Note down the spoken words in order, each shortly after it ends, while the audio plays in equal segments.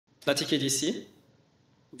Fnatic ADC.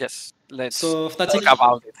 Yes, let's So talk Fnatic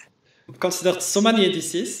about it. considered so many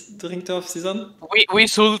ADCs during the off-season. We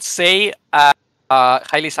should say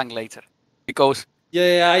highly sang later, because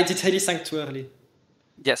Yeah, I did highly sank too early.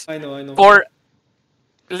 yes, I know.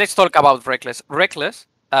 Let's talk about Rekkles. Rekkles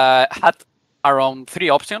had around 3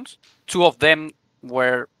 options. 2 of them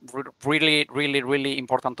were really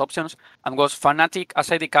important options, and was Fnatic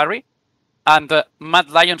as AD carry and Mad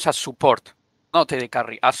Lions as support, not AD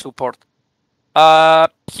carry, as support.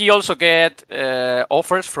 He also get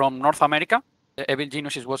offers from North America. Evil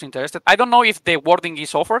Geniuses was interested. I don't know if the wording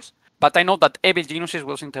is offers, but I know that Evil Geniuses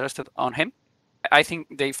was interested on him. I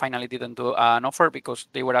think they finally didn't do an offer because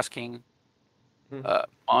they were asking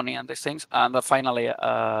money and these things, and finally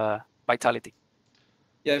Vitality.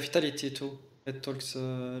 Yeah, Vitality too. It talks a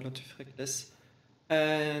lot of Rekkles.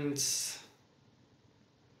 And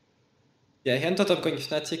yeah, he ended up going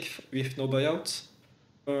Fnatic with no buyout.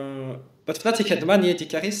 But Fnatic had many AD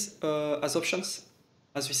carries as options.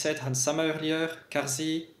 As we said, Hansama earlier,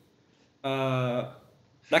 Karzi.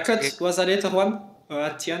 Blackcut was a later one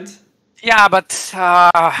at the end. Yeah, but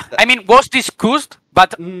I mean, was discussed,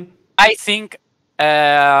 but I think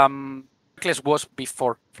Rekkles was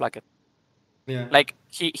before Flacket. Yeah. Like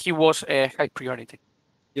he was a high priority.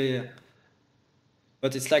 Yeah.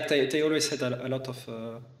 But it's like they always had a lot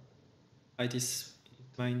of ideas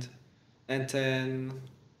in mind. And then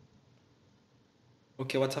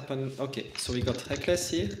okay, what happened? Okay, so we got Rekkles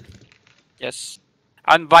here. Yes,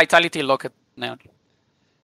 and Vitality locked Neon.